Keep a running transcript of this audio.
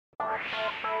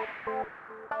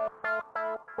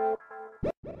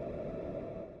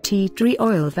Tea tree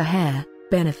oil for hair,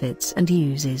 benefits and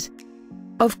uses.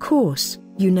 Of course,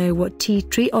 you know what tea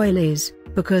tree oil is,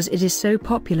 because it is so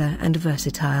popular and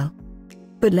versatile.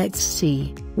 But let's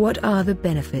see, what are the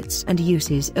benefits and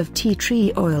uses of tea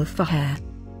tree oil for hair?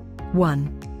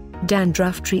 1.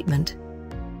 Dandruff treatment.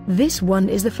 This one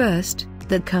is the first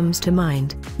that comes to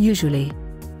mind, usually.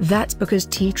 That's because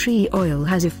tea tree oil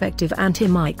has effective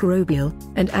antimicrobial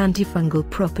and antifungal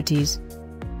properties.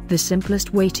 The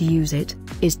simplest way to use it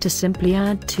is to simply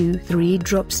add 2-3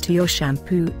 drops to your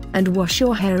shampoo and wash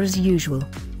your hair as usual.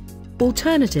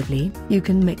 Alternatively, you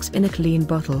can mix in a clean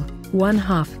bottle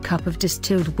 1/2 cup of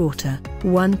distilled water,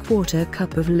 1/4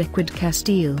 cup of liquid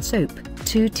castile soap,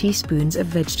 2 teaspoons of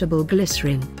vegetable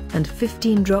glycerin, and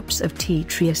 15 drops of tea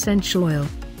tree essential oil.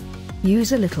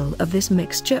 Use a little of this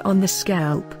mixture on the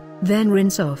scalp, then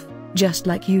rinse off, just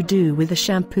like you do with a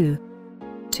shampoo.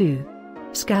 2.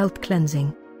 Scalp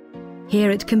cleansing. Here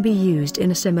it can be used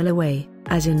in a similar way,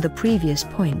 as in the previous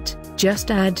point, just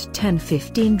add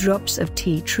 10-15 drops of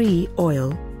tea tree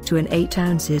oil to an 8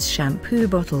 ounces shampoo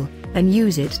bottle, and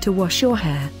use it to wash your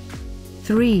hair.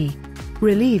 3.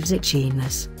 Relieves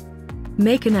itchiness.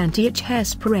 Make an anti-itch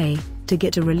hairspray to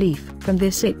get a relief from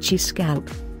this itchy scalp.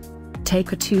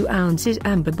 Take a 2 ounces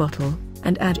amber bottle,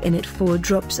 and add in it 4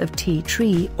 drops of tea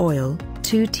tree oil,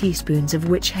 2 teaspoons of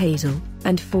witch hazel,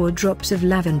 and 4 drops of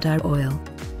lavender oil.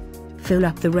 Fill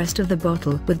up the rest of the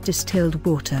bottle with distilled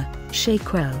water,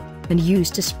 shake well, and use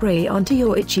to spray onto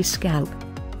your itchy scalp.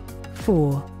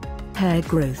 4. Hair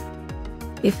growth.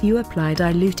 If you apply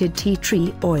diluted tea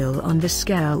tree oil on the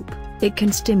scalp, it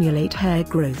can stimulate hair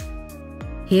growth.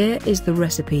 Here is the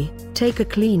recipe. Take a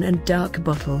clean and dark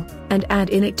bottle, and add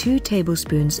in it 2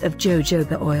 tablespoons of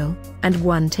jojoba oil, and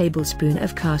 1 tablespoon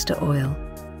of castor oil.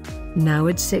 Now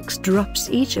add 6 drops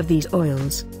each of these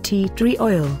oils, tea tree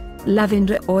oil,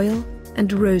 lavender oil,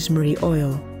 and rosemary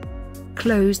oil.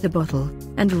 Close the bottle,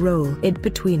 and roll it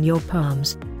between your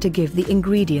palms, to give the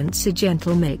ingredients a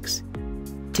gentle mix.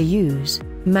 To use,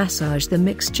 massage the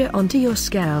mixture onto your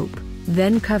scalp,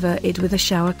 then cover it with a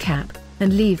shower cap,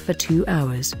 and leave for 2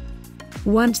 hours.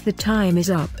 Once the time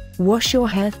is up, wash your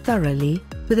hair thoroughly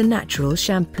with a natural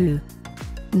shampoo.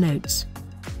 Notes: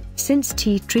 since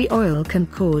tea tree oil can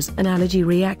cause an allergy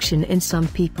reaction in some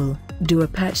people, do a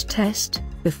patch test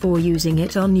before using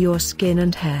it on your skin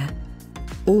and hair.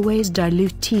 Always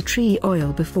dilute tea tree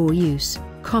oil before use.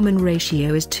 Common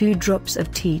ratio is 2 drops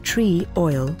of tea tree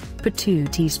oil per 2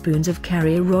 teaspoons of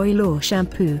carrier oil or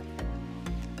shampoo.